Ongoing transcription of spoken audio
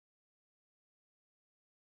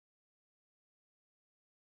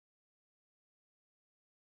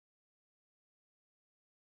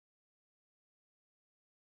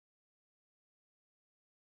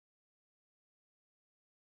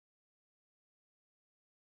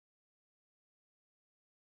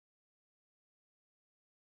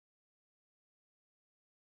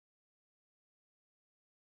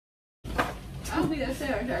be the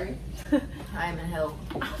secretary. I'm in hell.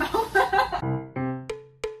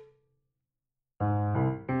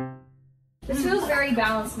 This feels very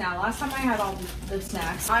balanced now. Last time I had all the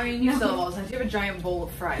snacks. I mean, you still have all the snacks. You have a giant bowl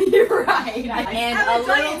of fries. You're right. And a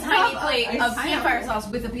little tiny plate of campfire sauce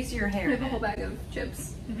with a piece of your hair. With a whole bag of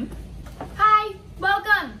chips. Hi,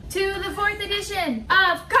 welcome to the 4th edition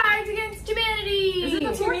of Cards Against Humanity. Is it the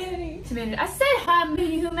 4th? Humanity. I said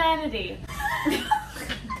humanity.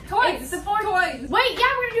 Toys! It's the 4th. Toys! Wait, yeah,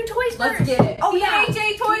 we're gonna do toys Let's first. get it. Oh yeah,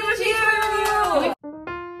 AJ Toy Review!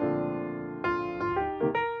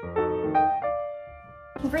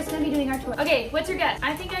 We're first gonna be doing our toy. Okay, what's your guess?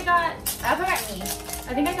 I think I got me.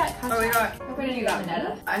 I think I got Kachan. Oh, we got. What did you got,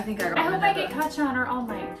 Minetta? I think I got. I hope I Minetta. get Kachan or All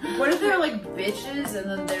Might. What if they're like bitches and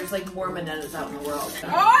then there's like more Minettas out in the world? Oh,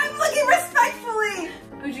 I'm looking respectfully!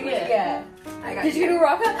 Who'd you What did you get? get? I got Did you get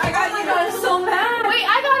Uraraka? I got you. I'm so mad. Wait,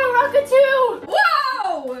 I got Uraraka too!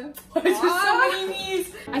 Whoa! Why is there so many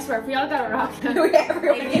me's? I swear, if we all got Uraraka. We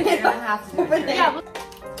everyone Maybe get you don't have to do it. Yeah, well,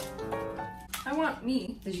 I want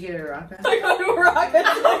me. Did you get a rocket? I got Uraraka.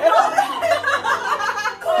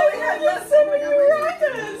 Oh, we have so many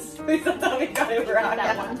Urakas. Please don't tell me you got Uraraka.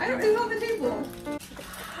 that one. I don't, it's on the table.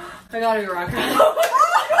 I got a rocket.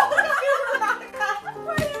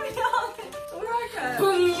 Why did we all get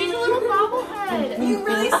Uraraka? She's a little bobblehead. You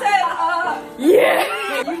really said,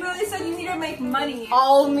 Yeah. you really said you need to make money.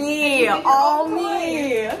 All me. All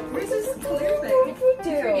me. Where's this clear thing?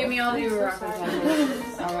 Give me all the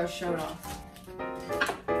rockets. I'll show it off.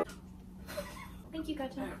 Thank you,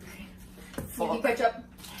 Kachan. Thank you, ketchup.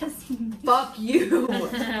 Fuck you.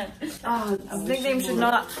 Oh, this nickname should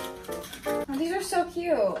not. Oh, these are so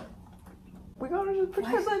cute. We gotta just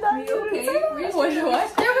pretend like that. Are you okay? What?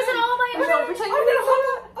 There was an All Might one. Pretend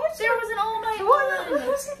There was an All Might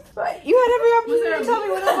one. you had every opportunity to tell me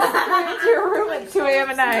when I was into your room at 2 a.m.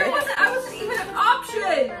 at night. I wasn't even an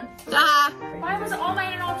option! Why was All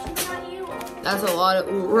Might an option but not you? That's a lot of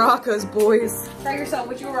Urakas, boys. Try yourself.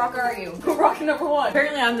 Which Uraraka are you? Uraraka number 1.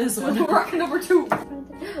 Apparently I'm this one. Uraraka number 2.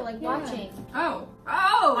 People like watching. Oh.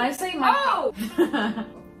 Oh! Honestly, my Oh!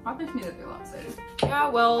 That makes me feel excited. Yeah,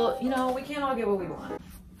 well, you know, we can't all get what we want.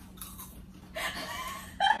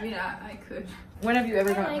 I mean, I could. When have you ever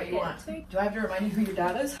I gotten like what you it. want? It's very- Do I have to remind you who your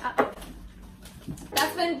dad is?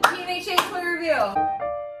 That's been PNHA Toy Review.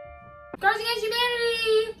 Cards Against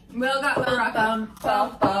Humanity! Will got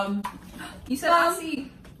Uraraka. You said Aussie.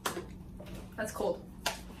 That's cold.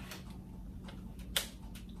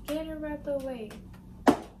 Get her out the way.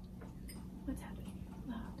 What's happening?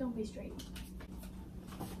 Oh, don't be straight.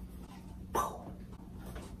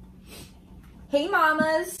 Hey,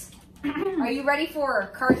 mamas. Are you ready for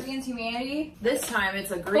Cards Against Humanity? This time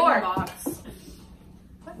it's a green Four. box.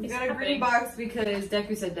 What We is got a green happening? box because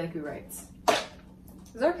Deku said Deku writes.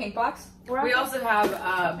 Is there a pink box? We also have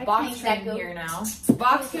Box can't Toon Deku. here now.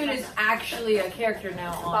 Box Toon is actually a character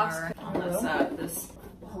now on this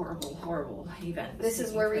horrible event. This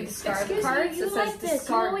is where we discard the Excuse cards. me, you It like says this. You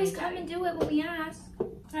discard always me, come Daddy. and do it when we ask.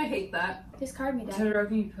 I hate that. Discard me, Dad.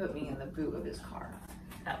 Todoroki put me in the boot of his car.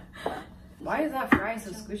 Oh. Why is that fry so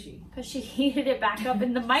squishy? Because she heated it back up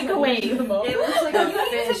in the microwave. It looks like You a need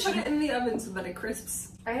to fish. put it in the oven so that it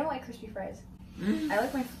crisps. I don't like crispy fries. Mm. I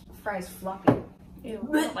like my fries floppy. Ew,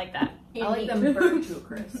 I don't like that. I like them burnt to a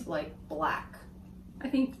crisp, like black. I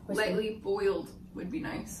think Which lightly boiled would be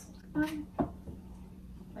nice. Like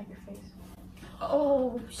your face.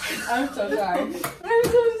 Oh, I'm so sorry. I'm so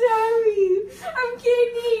sorry. I'm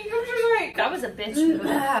kidding. I'm so sorry. that was a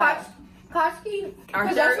bitch. Koski, Our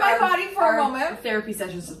possess my body for a moment. Therapy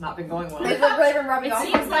sessions have not been going well. They've really been rubbing It off.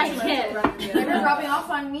 seems like it. They've been rubbing off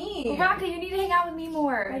on me. Uraraka, you need to hang out with me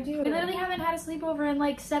more. I do. We literally haven't had a sleepover in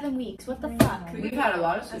like 7 weeks. What the fuck? We've had a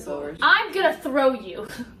lot of sleepovers. I'm gonna throw you.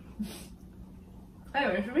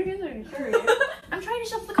 Anyway, should we get there? I'm trying to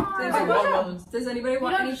shuffle the cards. Does Does anybody You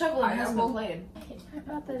want don't any shuffle, it hasn't been pineapple? played. I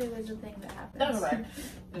thought that it was a thing that happened. That's right.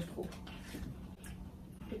 It's cool.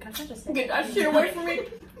 Did Kachan just say Get that shit away from me.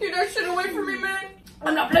 Get that shit away from me, man.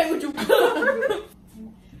 I'm not playing with you.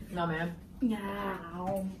 No, man.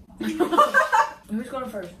 No. Who's going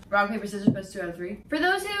first? Rock, paper, scissors, best 2 out of 3. For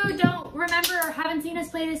those who don't remember or haven't seen us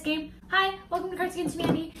play this game, hi, welcome to Cards Against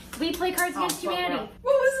Humanity. We play Cards Against fuck, Humanity. wow.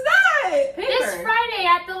 What was that? This Friday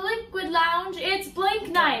at the Liquid Lounge, it's blank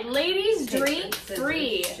night. Ladies, drink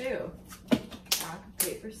free. Shoe. Rock,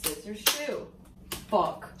 paper, scissors, shoe.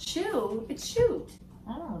 Fuck. Shoot, it's shoot.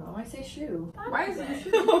 I don't know. I say shoe. Why is it a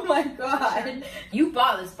shoe? Oh my god. You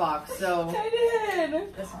bought this box, so. I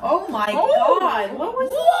did. Oh my Oh. god. What was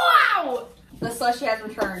Wow! The slushy has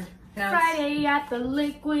returned. Friday at the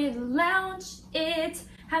Liquid Lounge, it's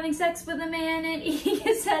having sex with a man and eating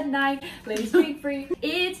his at night. Ladies drink free.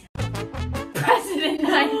 It's President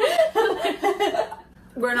Night.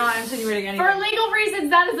 We're not insinuating anything. For legal reasons,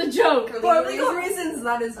 that is a joke. For legal reasons,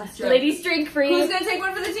 that is a joke. Ladies drink free. Who's gonna take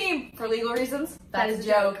one for the team? For legal reasons, That is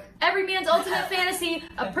a joke. Every man's ultimate fantasy,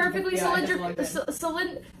 a perfectly Yeah, I just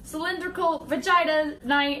like cylindrical vagina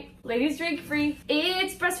night. Ladies drink free.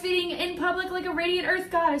 It's breastfeeding in public like a radiant earth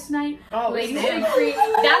goddess night. Oh, Ladies damn. drink free.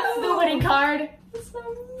 That's the winning card.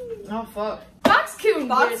 Oh, fuck. Bakugou. Bakugou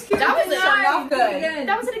That was did start off good.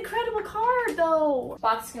 That was an incredible card, though.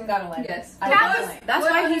 Bakugou got a win. Yes. That's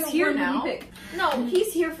why he's here now. No,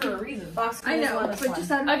 he's here for a reason. Bakugou I know, but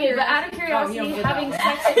just out of Okay, but out of curiosity, Oh, you don't get having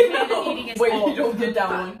that sex with a man and eating his Wait, ball. you don't get that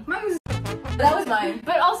one. Mine was. That was mine.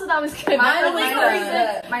 But also that was good. Mine For was legal mine.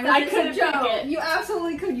 reasons, Mine I was couldn't a pick joke. it. You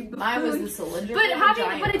absolutely could. You Mine was buffoon. the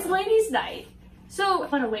cylindrical But it's ladies' night. So I'm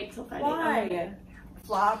gonna wait till Friday. Why?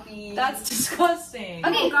 Floppy. That's disgusting.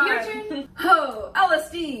 Okay, Oh, your God. turn. Oh,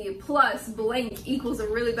 LSD plus blank equals a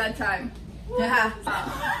really bad time. Yeah.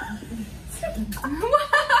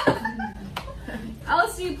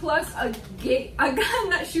 LSD plus a gun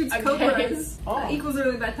that shoots Okay. cobras Oh. equals a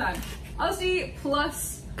really bad time. LSD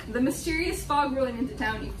plus the mysterious fog rolling into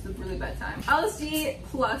town equals a really bad time. LSD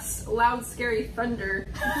plus loud scary thunder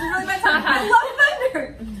equals a really bad time. I love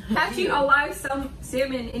thunder! Catching a live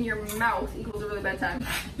salmon in your mouth equals a really bad time.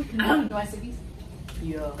 Do I say these?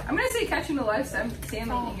 Yeah. I'm gonna say catching a live salmon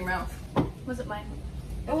in your mouth. Was it mine?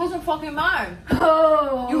 It wasn't fucking mine.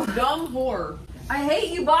 Oh, You dumb whore. I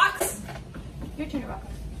hate you, Box. Your turn, Rock.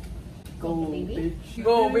 Go, bitch.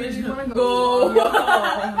 Go, bitch. You wanna Go. go?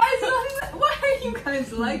 Why are you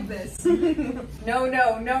guys like this? No,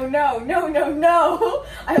 no, no, no, no, no, no.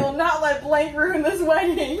 I will not let blank ruin this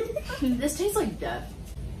wedding. This tastes like death.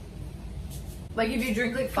 Like if you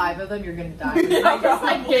drink like 5 of them, you're gonna die. I just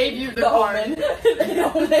I gave you the omen. An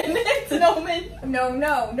omen. It's an omen. No,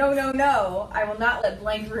 no, no, no, no. I will not let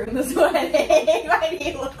blank ruin this wedding. Why do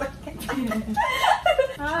you look like that?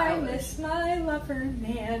 I miss my lover,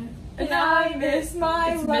 man. And I miss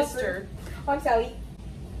my It's lover. Mister. Oh, I'm sorry.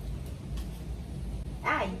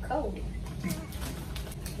 Ah, you cold.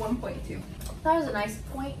 1.2. That was a nice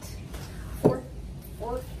point.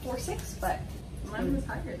 4.46, but Mine was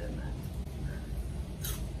higher than that.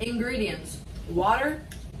 Ingredients: water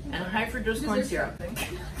and high fructose corn syrup.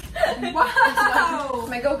 Wow!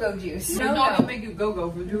 my go-go juice. No, no. Make you go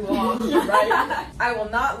for too long. Right? I will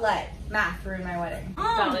not let math ruin my wedding.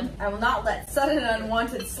 Valid. I will not let sudden and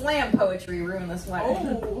unwanted slam poetry ruin this wedding.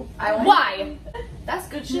 Oh. I will. Why? That's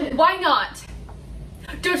good shit. Why not?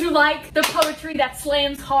 Don't you like the poetry that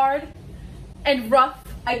slams hard and rough?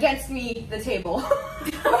 Against me, the table.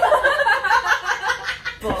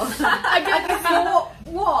 Against the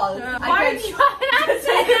wall. Why did you have to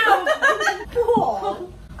say that?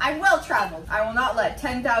 Wall. I'm well traveled. I will not let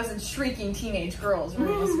 10,000 shrieking teenage girls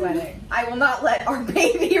ruin this wedding. I will not let our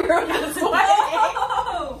baby ruin this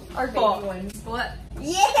wedding. Our baby wins. Split.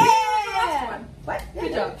 Yeah! What?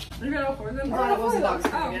 Good job. You got all 4 of them? I thought it was a box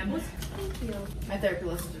Oh, again. what's- My therapy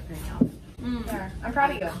lessons are paying off. There. I'm proud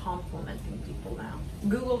of you. Complimenting people now.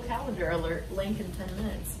 Google Calendar alert. Link in 10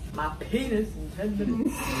 minutes. My penis in 10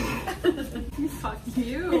 minutes. Fuck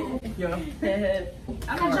you. Yeah. I'm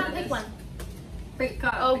I'm not trying to pick one. Pick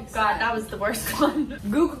cup. Oh pick god, side. that was the worst one.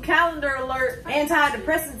 Google Calendar alert.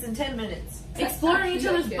 Antidepressants in 10 minutes. Exploring each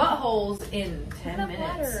other's buttholes in 10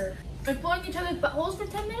 minutes. Exploring each other's buttholes for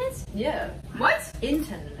 10 minutes? Yeah. What? In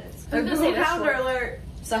 10 minutes. I A was gonna Google say that's Calendar short. alert.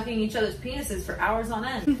 Sucking each other's penises for hours on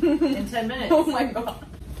end in 10 minutes. Oh my god.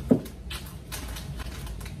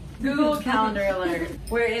 Google Calendar alert.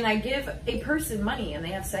 Wherein I give a person money and they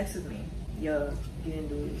have sex with me. Yeah, get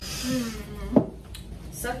into it.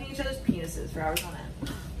 Sucking each other's penises for hours on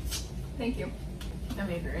end. Thank you. I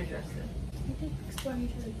mean, if you're interested. Exploring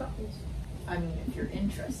each other's buttholes. I mean, if you're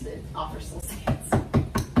interested, offer still stands.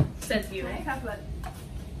 Says you. Can I have that?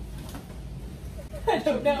 I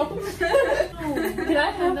don't know. Can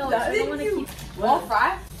I have that? I don't want to keep. Wall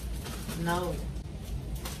fry? No.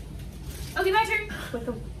 Okay, my turn.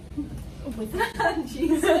 With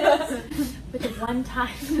Jesus. the one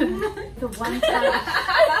time. The one time.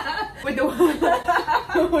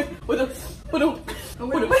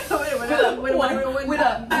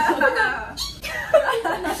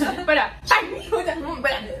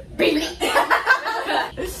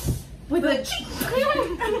 With the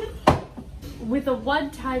With a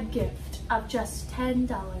one-time gift of just $10,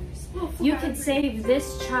 you can save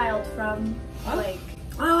this child from like.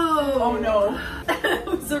 Oh no. That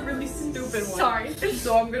was a really stupid one. Sorry.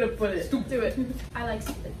 So I'm gonna put it. Do it. I like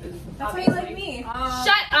something. That's why you like me.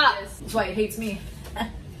 Shut up. That's why it hates me.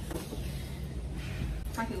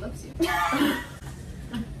 how he loves you.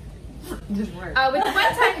 Didn't work. With a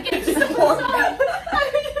one-time gift.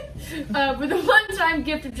 With a one-time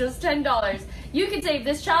gift of just $10, you can save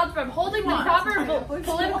this child from holding the proper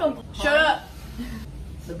political. Shut up.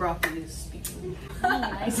 The broccoli is speaking.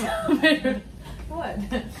 Nice. What?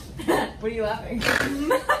 What are you laughing? What are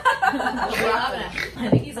you laughing at? I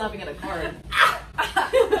think he's laughing at a card.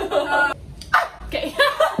 Okay.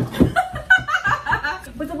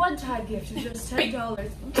 With a one-time gift of just $10. What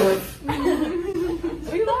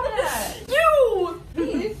are you laughing at? You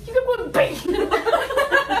can put bacon.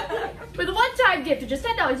 With a one-time gift of just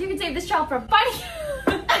 $10, you can save this child from finding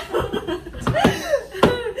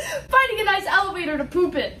a nice elevator to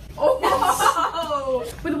poop in. Oh!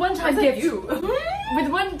 With a one-time gift. With a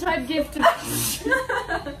one-time gift.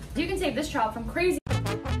 You can save this child from crazy.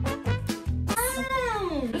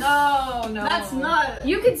 No, no. That's not.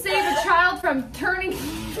 You can save a child from turning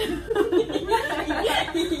 32.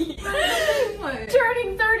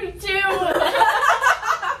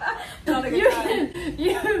 Not a good time.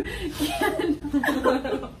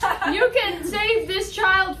 You can save this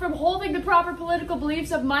child from holding the proper political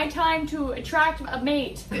beliefs of my time to attract a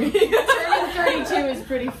mate. Turning 32 is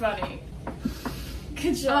pretty funny.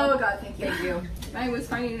 Good job. Oh god, thank you. I was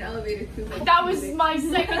finding an elevator too. That was my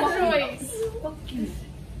second choice.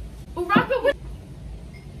 Uraraka, what?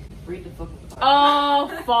 Read the book. Oh,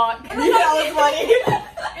 fuck. That was funny.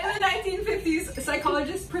 In the 1950s,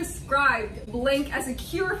 psychologists prescribed blank as a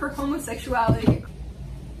cure for homosexuality.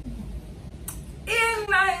 In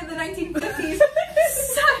the 1950s,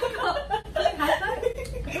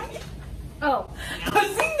 Oh.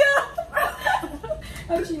 Bazinga!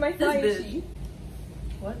 Oh, she might fly. This She.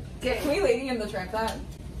 What? Can we Lady in the Tramp that?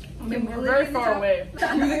 We're very far away. You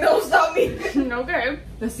think that'll stop me? Okay.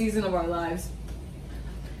 The season of our lives.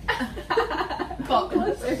 Come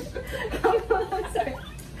closer. Come closer.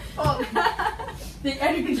 Oh, the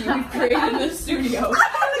energy we've created in the studio.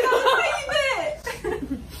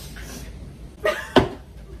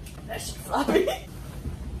 That shit's floppy.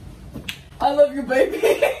 I love you, baby.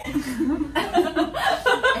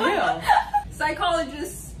 Ew.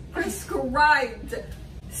 Psychologists prescribed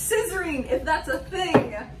scissoring, if that's a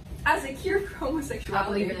thing, as a cure for I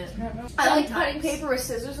homosexuality. believe in it. I like cutting paper with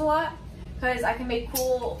scissors a lot because I can make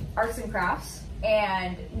cool arts and crafts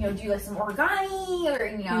and, you know, do like some origami or,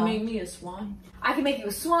 you know. You made me a swan. I can make you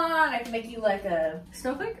a swan. I can make you like a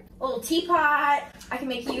Snowflake? little teapot. I can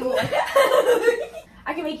make you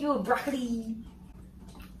I can make you a broccoli.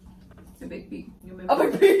 A big beak. A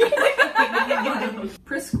big pig.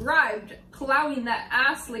 Prescribed plowing that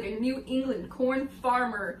ass like a New England corn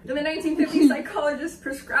farmer. In the 1950s, psychologists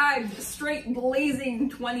prescribed straight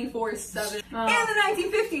blazing 24/7. In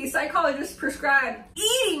the 1950s, psychologists prescribed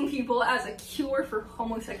eating people as a cure for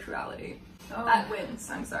homosexuality. That wins.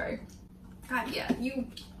 I'm sorry. God, yeah,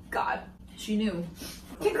 God. She knew.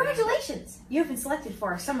 Congratulations! You have been selected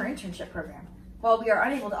for our summer internship program. While we are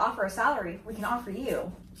unable to offer a salary, we can offer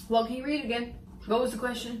you. Well, can you read again? What was the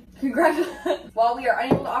question? Congratulations! While we are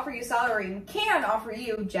unable to offer you salary, we can offer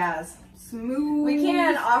you jazz. Smooth. We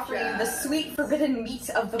can offer you the jazz. sweet forbidden meat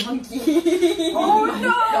of the monkey. Oh no!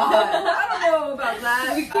 God. I don't know about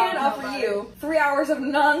that. We can offer you 3 hours of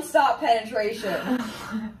non-stop penetration.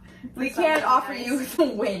 We can offer you the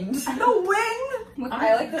wind. the wind.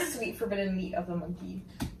 I like the sweet forbidden meat of the monkey.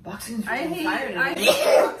 Boxing's I really hate. fire I today.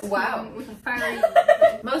 hate Wow. with a fiery.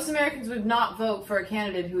 Most Americans would not vote for a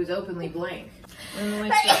candidate who is openly blank.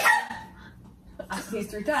 Ask these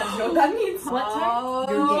 3 times. You know what that means? Oh,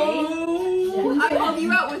 You're I called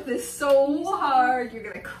you out with this so hard. You're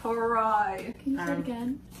gonna cry. Can you say it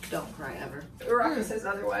again? Don't cry ever. Uraraka says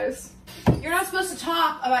otherwise. You're not supposed to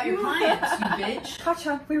talk about your clients, you bitch.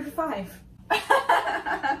 Gotcha. We were 5.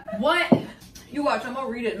 What? You watch, I'm gonna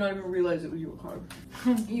read it and not even realize it was your card.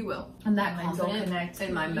 You will. I'm that Mental confident connect.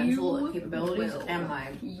 in my You mental capabilities will. and my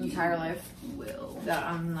You entire life will. that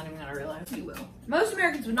I'm not even gonna realize. You will. Most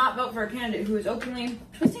Americans would not vote for a candidate who is openly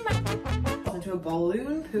twisting my into a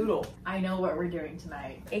balloon poodle. I know what we're doing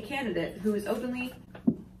tonight. A candidate who is openly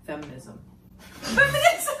feminism.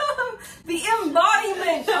 Feminism! The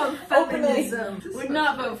embodiment of feminism. Would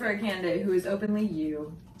not vote for a candidate who is openly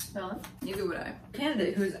you. Neither would I.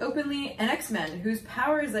 Candidate who is openly an X-Men whose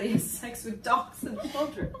power is that he has sex with dogs and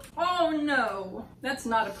children. Oh no. That's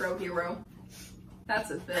not a pro hero.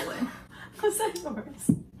 That's a villain. What's that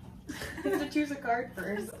yours? You have to choose a card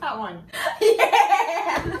first. That one.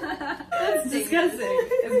 Yeah! That's disgusting,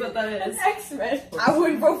 is what that is. X-Men. I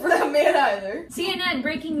wouldn't vote for that man either. CNN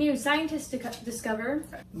breaking news: scientists discover.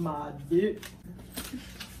 My dick.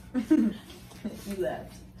 You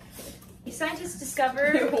left. Scientists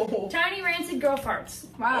discover tiny rancid girl farts.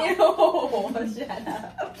 Wow. Ew, shut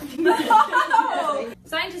up. No!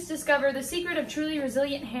 Scientists discover the secret of truly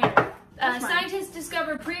resilient hair. That's mine. Scientists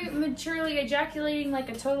discover prematurely ejaculating like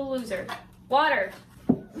a total loser. Water.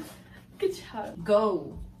 Good job.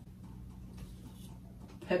 Go.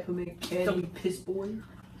 Peppermint candy piss boy.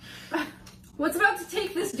 What's about to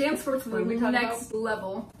take this dance floor to What are we the talking next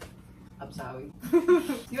level? I'm sorry. You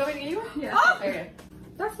want me to get you? Yeah. Oh! Okay.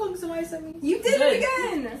 That flung some ice at me. You did it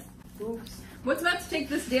again! Oops. What's about to take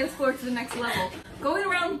this dance floor to the next level? Going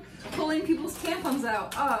around pulling people's tampons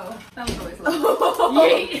out. Oh, that was always level.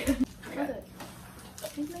 Yay!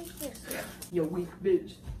 You weak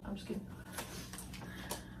bitch. I'm just kidding.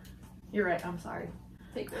 You're right. I'm sorry.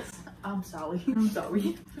 Take this. I'm sorry. I'm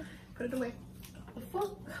sorry. Put it away. The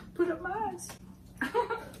fuck? Put up my eyes.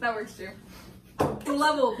 That works too. The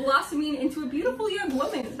level, blossoming into a beautiful young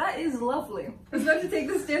woman. That is lovely. It's about to take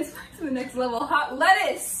this dance floor to the next level. Hot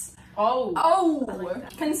lettuce! Oh. Oh! I like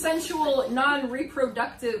that. Consensual,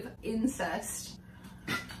 non-reproductive incest.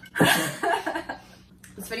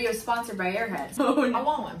 This video is sponsored by Airheads. Oh, I no.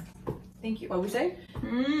 want one. Thank you. What we say?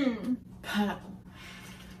 Mmm. Pineapple.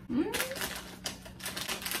 Mm. I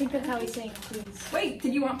think that's how he's saying please. Wait,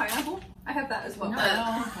 did you want pineapple? I have that as well. No,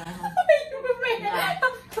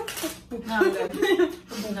 I'm good.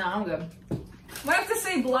 No, I'm good. Why have to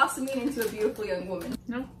say blossoming into a beautiful young woman?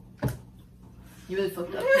 No? You really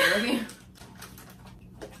fucked up, Todoroki.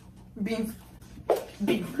 Beans.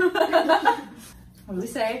 Beef. What do we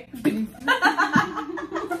say? Beef.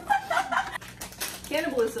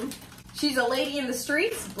 Cannibalism. She's a lady in the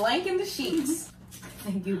streets, blank in the sheets.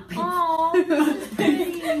 Thank you. Aww, this is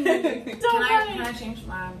pretty. Can I change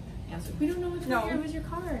my answer? We don't know which No. one. It was your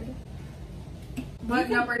card. What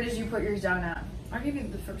number did you put yours down at? I'll give you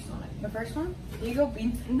the first one. The first one? Here you go,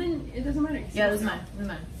 Beans. And then it doesn't matter. Yeah, this is mine. This is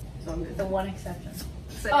mine. So I'm good. The one exception.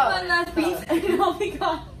 Say One last beans and I'll be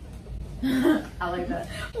gone. I like that.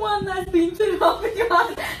 One last beans and I'll be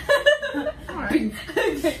gone. Alright.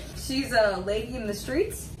 She's a lady in the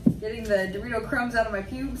streets, getting the Dorito crumbs out of my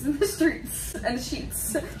pubes in the streets and the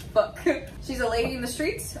sheets. Fuck. She's a lady in the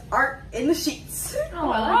streets, art in the sheets.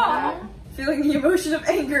 Oh, I like that. Feeling the emotion of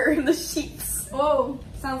anger in the sheets. Oh,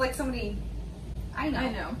 Sounds like somebody I know. I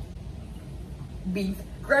know. Beans.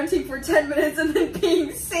 Grunting for 10 minutes and then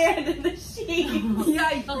peeing sand in the sheets.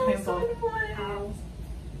 Yikes. Painful.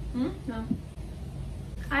 No.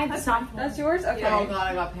 I have soft That's yours? Okay. Oh god,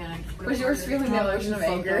 I got panicked. Was yours feeling the Oh, emotion you of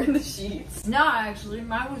fucked anger up. in the sheets? No, actually,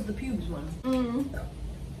 mine was the pubes one. Mm.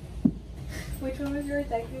 Which one was yours,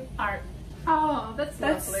 Deku? art. Oh, that's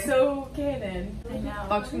lovely. so canon. I know.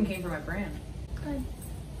 Buckskin came from my brand. Good.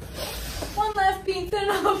 One last beans and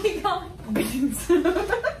I'll be gone. Beans.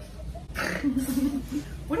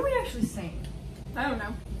 What are we actually saying? I don't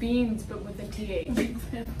know. Beans, but with a TH.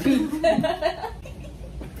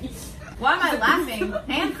 Why am I laughing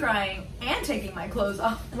and crying and taking my clothes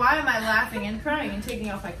off? Why am I laughing and crying and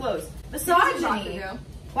taking off my clothes? Misogyny.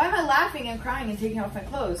 Why am I laughing and crying and taking off my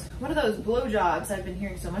clothes? What are those blowjobs I've been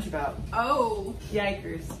hearing so much about? Oh.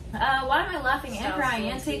 Yikers. Why am I laughing and Sounds crying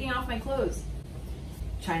and fancy. taking off my clothes?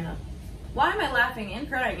 China. Why am I laughing and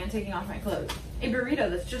crying and taking off my clothes? A burrito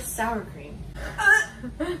that's just sour cream.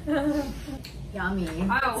 Yummy.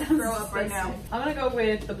 I'll throw up right now. I'm gonna go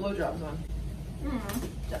with the blowjobs one. Mm.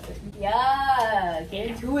 Yeah, get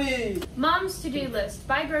into it. Mom's to-do list.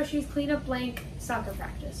 Buy groceries, clean up blank, soccer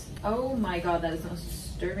practice. Oh my god, that is the most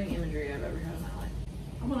disturbing imagery I've ever had in my life.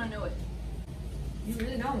 I want to know it. You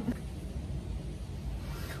really don't.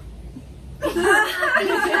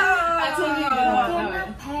 I told you you didn't want to know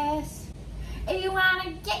it. Pass. If you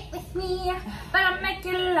wanna get with me, but I'll make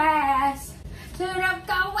it last. So don't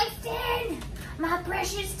go wasting my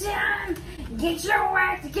precious time. Get your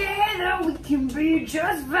work together, we can be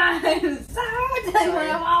just fine. So tell you what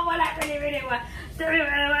I want, what I really, really want. Tell me what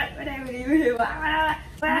I want, what I really, really want.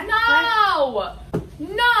 No!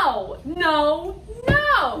 No! No!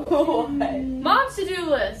 No! What? Mom's to-do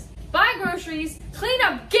list. Buy groceries, clean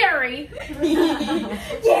up Gary.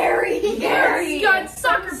 Gary! Gary's got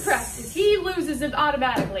soccer practice. He loses it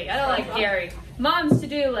automatically. I don't like Gary. Mom's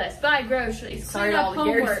to-do list. Buy groceries. Sorry, Clean up all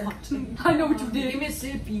the Gary's homework. watching. I know what you did.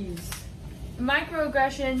 Mississippi's.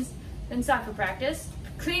 Microaggressions and soccer practice.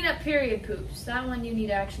 Clean up period poops. That one you need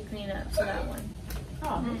to actually clean up. So that one.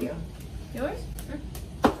 Oh, thank you. Yours?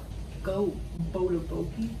 Go, Boda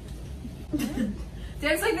Boki.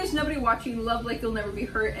 Dance like there's nobody watching, love like you'll never be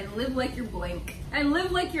hurt, and live like you're blank. And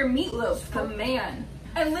live like you're Meatloaf, the man.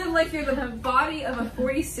 And live like you're the body of a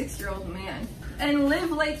 46-year-old man. And live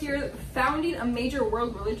like you're founding a major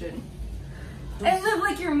world religion. And live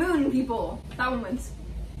like you're moon people. That one wins.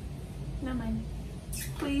 Not mine.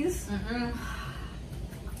 Please.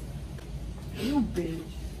 You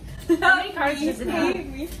bitch. How many cards does it have?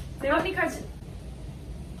 How many cards?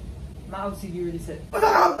 Mousy, you already said.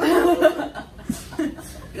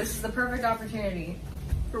 This is the perfect opportunity.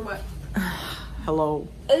 For what? Hello.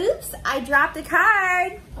 Oops, I dropped a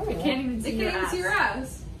card. I can't even They see can't your even ass. see your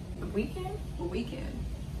ass. We can? Well, we can.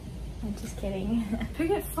 I'm just kidding. Pick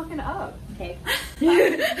it fucking up. Okay.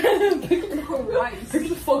 Christ. Pick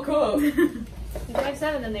the fuck up. If you have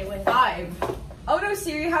 7, then they win. 5. Oh no,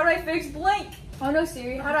 Siri, how do I fix blank? Oh no,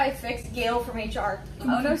 Siri, how do I fix Gail from HR?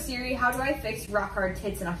 Oh no, Siri, how do I fix rock hard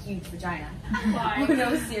tits and a huge vagina? Why? Oh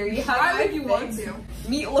no, Siri, how Why do would I you want fix to?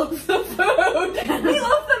 meatloaf the food?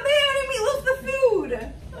 Meatloaf the man and meatloaf the food!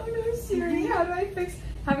 Oh no, Siri, how do I fix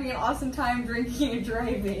having an awesome time drinking and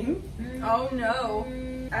driving? Oh no.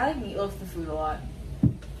 I like meatloaf the food a lot.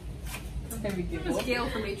 It's Gail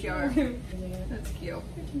from HR. That's cute.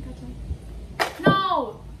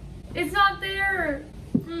 No! It's not there!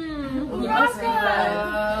 Uraraka.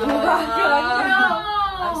 No!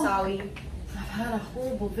 I'm sorry. I've had a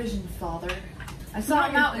horrible vision, Father. I saw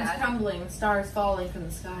Not mountains your dad. crumbling, stars falling from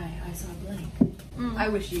the sky. I saw blank. I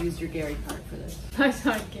wish you used your Gary card for this. I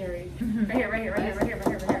saw it, Gary. Right here, right here, right here, right here, right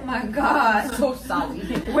here, right Oh here. my god, so sorry.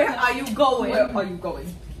 Where are you going? Where are you going?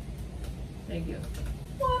 Thank you.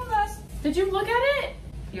 One last. Did you look at it?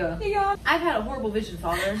 Yeah. Yeah. I've had a horrible vision,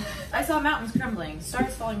 Father. I saw mountains crumbling,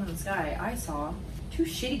 stars falling from the sky. I saw 2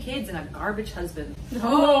 shitty kids and a garbage husband.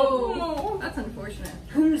 Oh, that's unfortunate.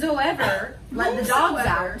 Whomsoever let the dogs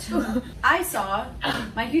Whomsoever. out. I saw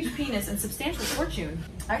my huge penis and substantial fortune.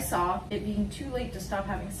 I saw it being too late to stop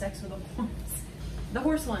having sex with a horse. The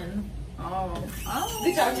horse won. Oh.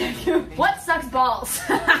 Good job, Deku. What sucks balls?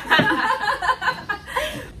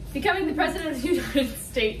 Becoming the president of the United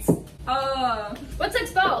States. What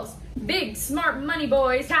sucks balls? Big, smart money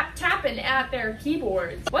boys tapping at their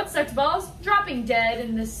keyboards. What sucks balls? Dropping dead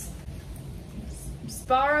in this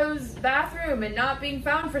Sparrow's bathroom and not being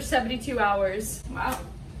found for 72 hours. Wow.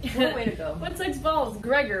 Way to go. What sucks balls?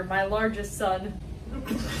 Gregor, my largest son.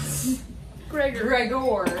 Gregor.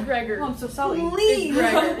 Oh, I'm so sorry. Please.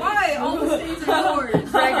 Gregor. Why? All the states are yours.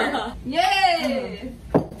 Gregor. Yay!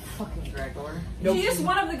 Fucking Gregor. She's just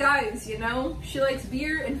one of the guys, you know? She likes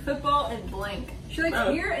beer and football and blank. She likes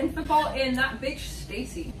beer and football and that bitch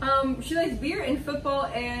Stacy. She likes beer and football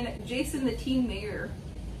and Jason the Teen Mayor.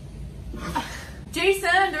 Jason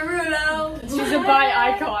Derulo. She's a bi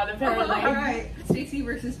icon, apparently. Alright. Stacy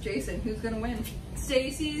versus Jason. Who's gonna win?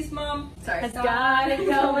 Stacy's mom. Sorry. Has got it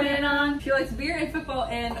going on. She likes beer and football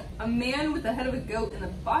and a man with the head of a goat and the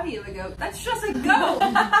body of a goat. That's just a goat!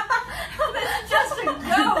 That's just a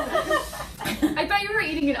goat! I thought you were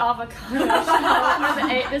eating an avocado.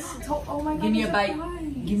 Oh my god. Give me a these are bite.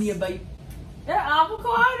 flies. Give me a bite. They're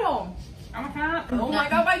avocado. Oh my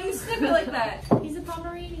god, why do you snip it like that? He's a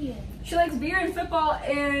Pomeranian. She likes beer and football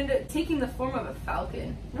and taking the form of a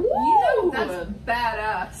falcon. Woo! You know that's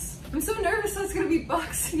badass. I'm so nervous that's gonna be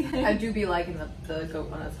Boxy. I do be liking the goat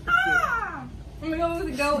one. That's pretty Ah! I'm gonna go with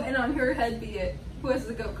the goat and on her head be it. Who has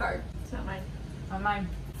the goat card? It's not mine. cute. On mine.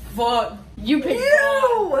 Fuck. You picked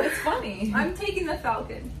Ew! It's funny. I'm taking the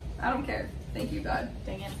falcon. I don't care. Thank you, God.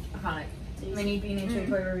 Dang it. Iconic. Mini beanie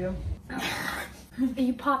toy review.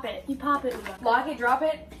 You pop it. You pop it. Lock it, drop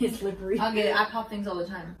it. It's slippery. I'll get it. I pop things all the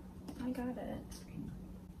time. I got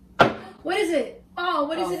it. What is it? Oh,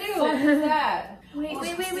 what does it do? What is that?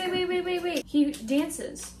 Wait. He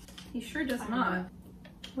dances. He sure does not.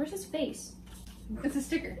 Where's his face? It's a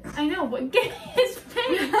sticker. I know, but get his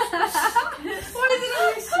face. What is it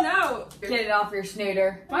on your snout? Get it off your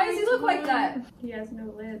snooter. Why does he look like that? He has no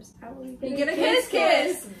lips. How will he You get a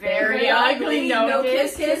kiss. Very ugly. No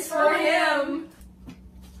kiss for him.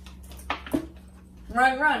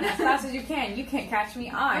 Run as fast as you can. You can't catch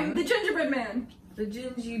me. I'm The gingerbread man. The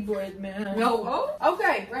gingerbread man. No. Oh.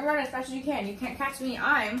 Okay, run as fast as you can. You can't catch me.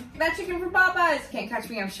 I'm that chicken from Popeyes. Can't catch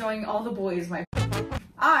me. I'm showing all the boys my.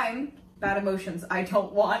 I'm bad emotions I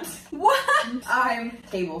don't want. What? I'm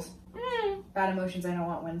tables. Bad emotions I don't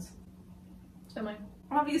want wins. So mine.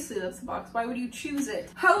 Obviously that's the box. Why would you choose it?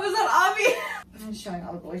 How was that obvious? I'm just showing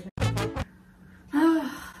all the boys.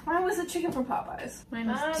 Why was it chicken from Popeyes? Mine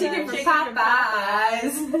was Chicken from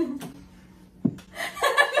Popeyes.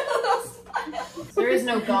 There is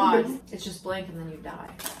no God. It's just blank and then you die.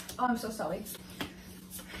 Oh, I'm so sorry.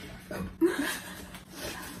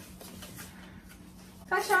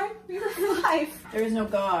 Sunshine, you're alive. There is no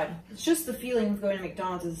God. It's just the feeling of going to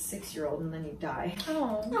McDonald's as a 6-year-old and then you die.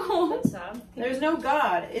 Oh, that's sad. There's no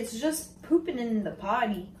God. It's just pooping in the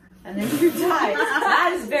potty and then you die.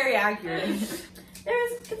 That is very accurate.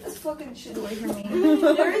 Get this fucking shit away from me.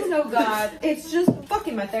 There is no God. It's just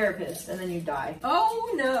fucking my therapist, and then you die.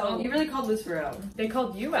 Oh no. You really called Lucifer out. They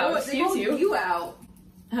called you out. They called you out.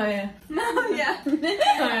 Oh yeah. No, yeah. Oh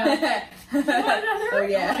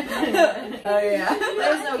yeah. Oh yeah.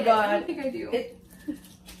 There's no I God. don't think I do.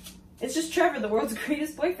 It's just Trevor, the world's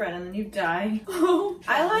greatest boyfriend, and then you die.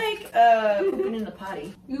 I like pooping in the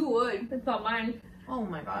potty. You would. That's not mine. Oh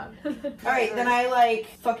my god. Alright, then I like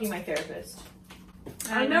fucking my therapist.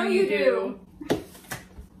 I know you do.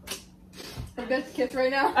 I've got the kiss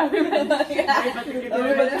right now.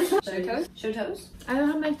 Show toes? Show toes? I don't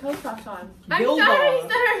have my toe socks on. Gilda. I'm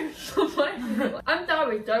sorry, sir. I'm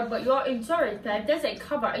sorry, sir, but your insurance plan doesn't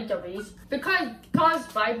cover injuries because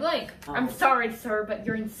caused by blank. I'm sorry, sir, but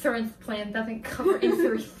your insurance plan doesn't cover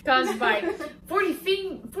injuries caused by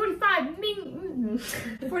 45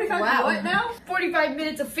 Wow. What now? 45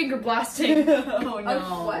 minutes of finger blasting. Oh no.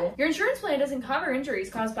 Of what? Your insurance plan doesn't cover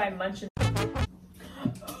injuries caused by munching.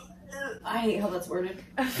 I hate how that's worded.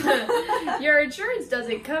 Your insurance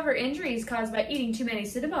doesn't cover injuries caused by eating too many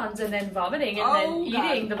Cinnabons and then vomiting and then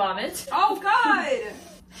eating the vomit. Oh God!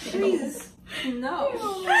 Please. No.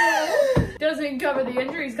 Doesn't cover the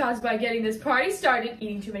injuries caused by getting this party started,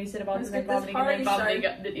 eating too many Cinnabons and then vomiting and then vomiting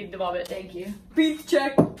and eating the vomit. Thank you. Beef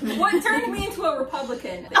check. What turned me into a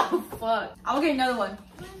Republican? Oh fuck. I'll get another one.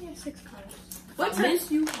 I only have 6 cards. I'll miss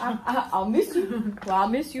you. I'll miss you. Well, I'll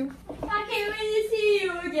miss you. I can't wait to see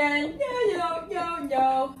you again.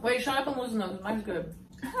 No. Wait, shut up and listen though. Mine's good.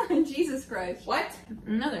 Jesus Christ. What?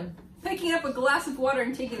 Nothing. Picking up a glass of water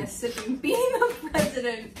and taking a sip and being the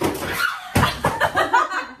president.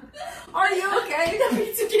 Are you okay? The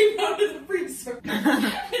pizza came out of the freezer.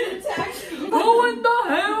 It attacked me. Who in the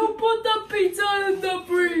hell put the pizza in the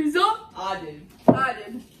freezer? I did. I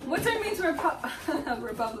did. What turned me into a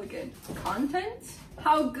Republican? Content?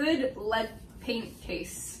 How good lead paint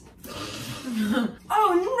tastes.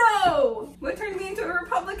 Oh no! What turned me into a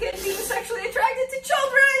Republican? Being sexually attracted to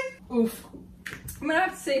children! Oof. I'm gonna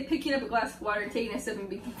have to say picking up a glass of water and taking a sip and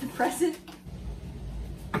being the president.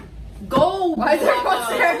 Go! Why is everyone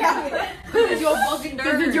staring at me? This is your fucking This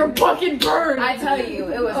dirt. is your fucking bird! I tell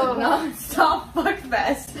you, it was a non-stop fuck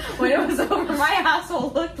fest. When it was over, my asshole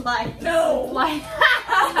looked like Like, Oh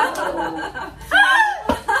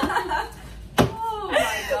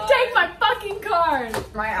my god. take my fucking card!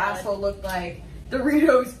 my asshole looked like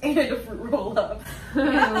Doritos and a fruit roll-up.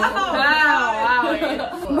 Wow,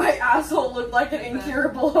 My asshole looked like an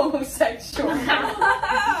incurable homosexual.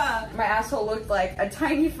 My asshole looked like a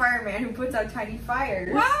tiny fireman who puts out tiny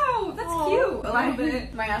fires. Wow, that's cute. A little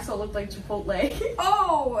bit. My asshole looked like Chipotle.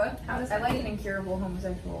 Oh! How does I that like an incurable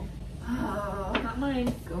homosexual. Oh, Not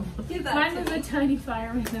mine. give that Mine to was me. a tiny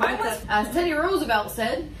fireman. Mine was As Teddy Roosevelt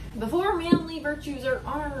said, the 4 manly virtues are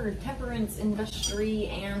honor, temperance, industry,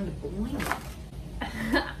 and bling.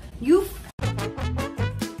 You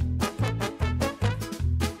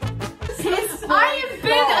I have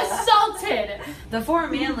been assaulted! The 4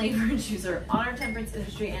 manly virtues are honor, temperance,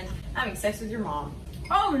 industry, and having sex with your mom.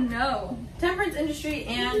 Oh no. Temperance, industry,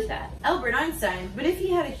 and Albert Einstein, but if he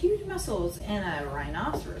had a huge muscles and a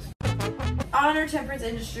rhinoceros. Honor, temperance,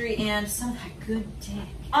 industry, and some of that good dick.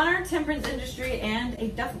 Honor, temperance, industry, and a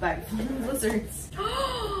duffel bag full of lizards.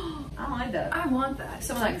 I don't like that. I want that.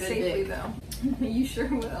 Some of that good safely dick. though. You sure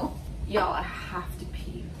will. Y'all, I have to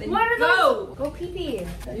pee. Then What are go. Go pee pee.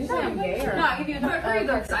 You saying gay or? No, I'll give you a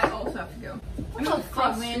because I also have to go. What the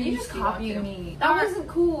fuck, man? You just copied me. That wasn't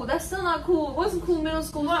cool. That's still not cool. It wasn't cool in middle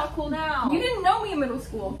school. It's not cool now. You didn't know me in middle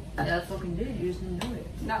school. Yeah, I fucking did. You just didn't know it.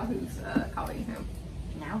 Now who's copying who?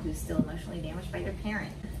 Now who's still emotionally damaged by their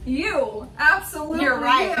parent? You! Absolutely You're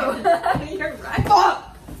right. you. You're right.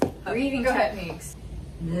 Fuck! Breathing Go ahead. techniques.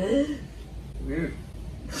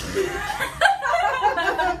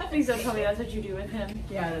 Please don't tell me that's what you do with him.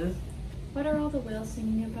 Yeah, it is. What are all the whales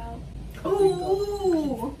singing about?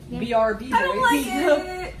 Ooh! BRB. I don't like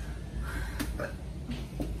it!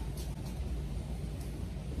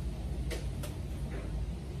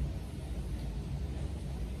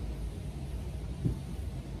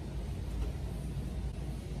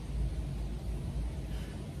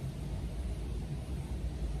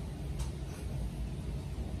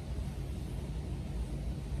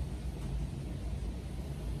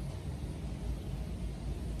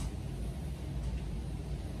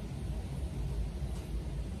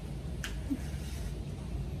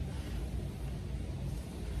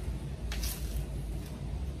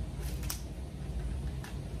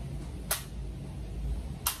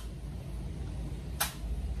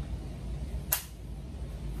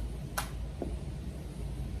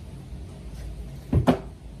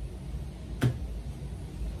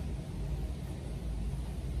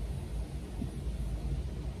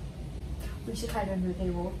 We should hide under the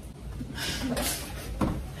table.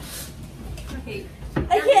 I hate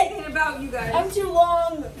I everything about you guys. I'm too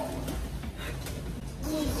long.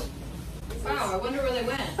 Wow, I wonder where they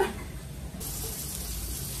went.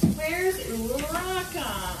 Where's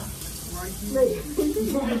Uraraka? Right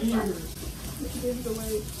here.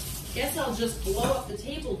 Guess I'll just blow up the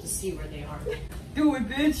table to see where they are. Do it,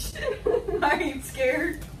 bitch. I ain't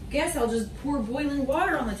scared. Guess I'll just pour boiling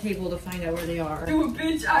water on the table to find out where they are. Do it,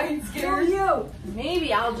 bitch. I ain't scared.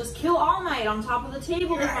 Maybe I'll just kill All Might on top of the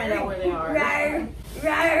table to find out where they are. I'm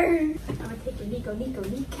gonna take your Nico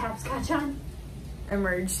kneecaps, Kachan.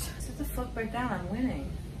 Emerged. Sit the fuck back down, I'm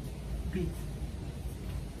winning. Beat.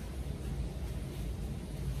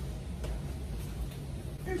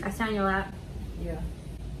 I stand your lap. Yeah.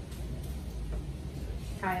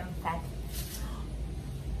 Triumphant.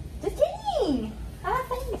 Just kidding! I'm a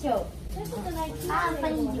funny joke. That's what I like. I'm a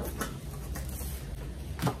funny joke.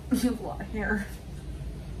 You have a lot of hair.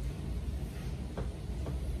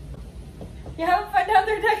 You having fun down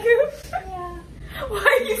there, Deku? Yeah.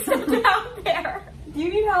 Why are you sitting down there? Do you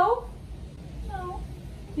need help? No.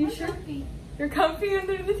 You sure? You're comfy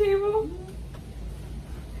under the table?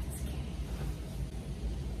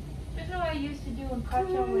 This is what I used to do when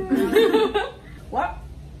Kachan would yell. What?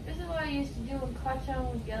 This is what I used to do when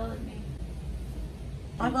Kachan would yell at me.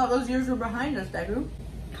 I thought those years were behind us, Deku.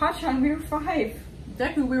 Kachan, we were 5.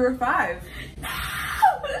 Deku, we were 5.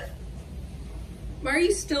 Why are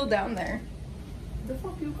you still down there? Where the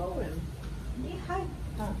fuck you going? Hi.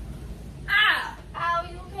 Ah! Ow,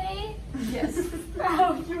 you okay? Yes.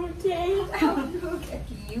 Oh, you okay? Okay.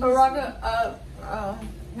 Uraraka,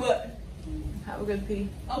 what? Have a good pee.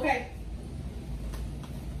 Okay.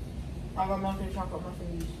 I got muffin chocolate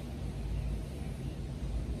muffins.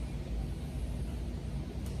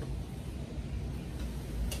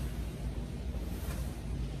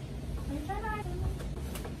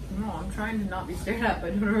 No, I'm trying to not be stared at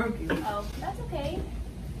by Todoroki. Oh, that's okay.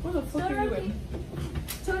 What the fuck are you doing?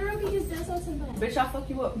 Todoroki just does all sometimes. Bitch, I'll fuck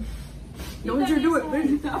you up. You Don't got you me do it,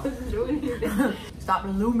 started. bitch. I wasn't doing anything. Stop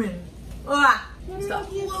looming. Ah!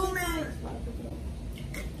 Stop looming.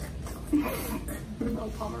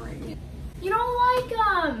 Oh, Pomeranian. You don't like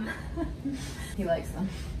them. He likes them.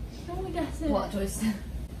 No, he doesn't. Plot twist.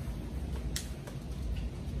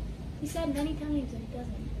 He said many times that he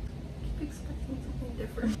doesn't. Keep expecting something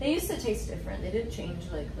different. They used to taste different. They did change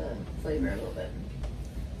like the flavor a little bit.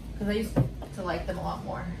 Because I used to like them a lot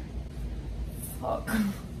more. Fuck.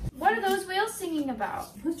 What are those whales singing about?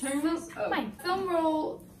 Whose turn is this? Oh. Mine. Film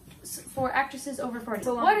role for actresses over 40.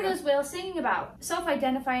 So long What are ago. those whales singing about?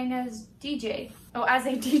 Self-identifying as DJ. Oh, as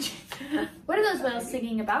a DJ. What are those whales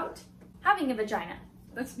singing about? Having a vagina.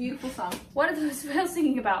 That's a beautiful song. What are those whales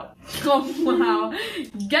singing about? Oh, wow.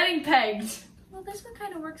 Getting pegged. Well, this one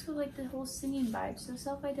kind of works with like the whole singing vibe. So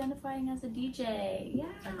self-identifying as a DJ. Yeah.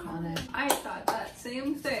 Iconic. I thought that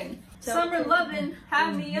same thing. So- Summer lovin',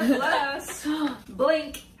 had me a blast.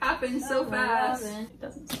 Blink, happened so fast. It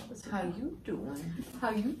doesn't sound the same. How you doing?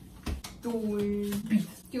 How you doing? Do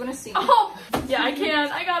you want to sing? Oh! Yeah, I can.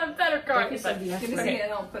 I got a better card. Give me sing it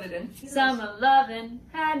and I'll put it in. Summer lovin'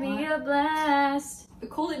 had me a blast. The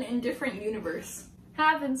cold and indifferent universe.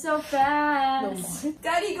 Happened so fast.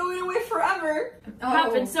 Daddy going away forever.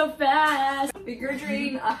 Happened so fast.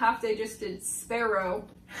 Regurgitating a half-digested sparrow.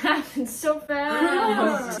 Happened so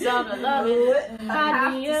fast. Summer lovin'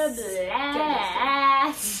 had me a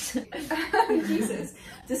blast. Jesus.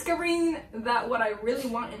 Discovering that what I really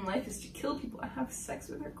want in life is to kill people and have sex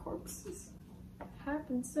with their corpses.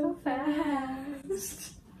 Happened so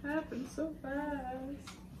fast. Happened so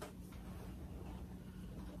fast.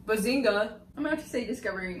 Bazinga. I'm about to say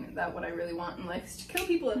discovering that what I really want in life is to kill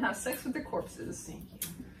people and have sex with their corpses. Thank you.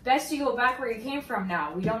 Best you go back where you came from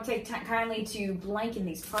now. We don't take kindly to blank in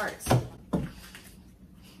these parts.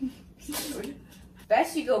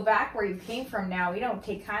 Best you go back where you came from now. We don't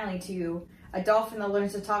take kindly to a dolphin that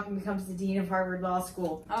learns to talk and becomes the dean of Harvard Law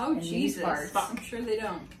School. Oh, in these Jesus. parts. I'm sure they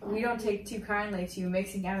don't. We don't take too kindly to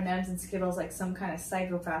mixing M&Ms and Skittles like some kind of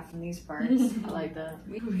psychopath in these parts. I like that.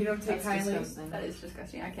 We don't take That's kindly. disgusting. That is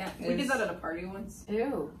disgusting. I can't. We did that at a party once.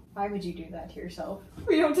 Ew. Why would you do that to yourself?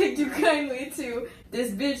 We don't take too kindly to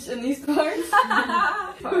this bitch in these parts.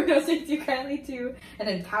 We don't take too kindly to an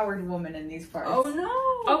empowered woman in these parts. Oh no!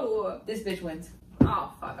 Oh, this bitch wins.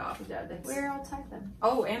 Oh, fuck off. Yeah, that's... Where I'll type them.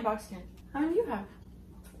 Oh, and box skin. How many do you have?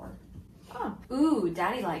 4. Oh. Ooh,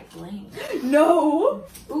 daddy like bling. No!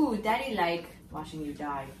 Ooh, daddy like watching you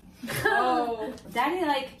die. Oh. Daddy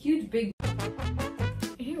like huge big.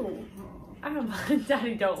 Ew. I don't know.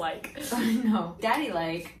 Daddy don't like. I know. Daddy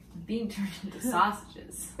like being turned into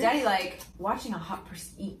sausages. Daddy like watching a hot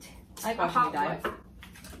person eat. I like A watching hot you die. wife.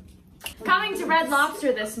 Coming to Red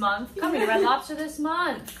Lobster this month. Coming to Red Lobster this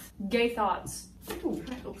month. Gay thoughts. Ooh,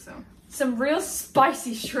 I hope so. Some real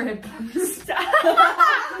spicy shrimp. Coming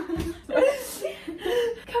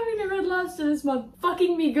to Red Lobster this month.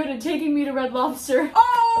 Fucking me good and taking me to Red Lobster.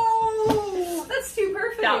 Oh, that's too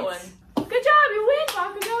perfect. That one. Good job, you win,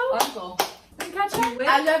 Bakugou. Uncle. Did you catch it?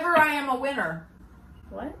 As ever, I am a winner.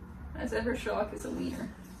 What? As ever, Sherlock is a leader.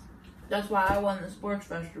 That's why I won the sports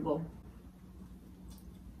festival.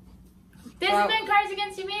 This has been Cards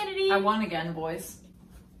Against Humanity. I won again, boys.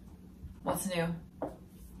 What's new?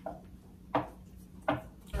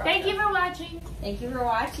 Thank you for watching. Thank you for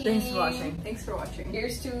watching. Thanks for watching. Thanks for watching.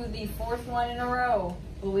 Here's to the 4th one in a row.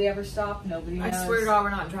 Will we ever stop? Nobody knows. I swear to God, we're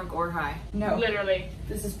not drunk or high. No. Literally.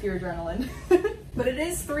 This is pure adrenaline. But it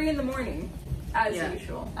is 3 in the morning, as Yeah.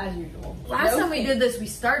 usual. As usual. Last No time we pink. did this, we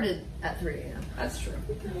started at 3 a.m. That's true.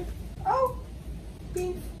 Oh.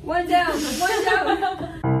 One down. One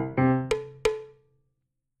down.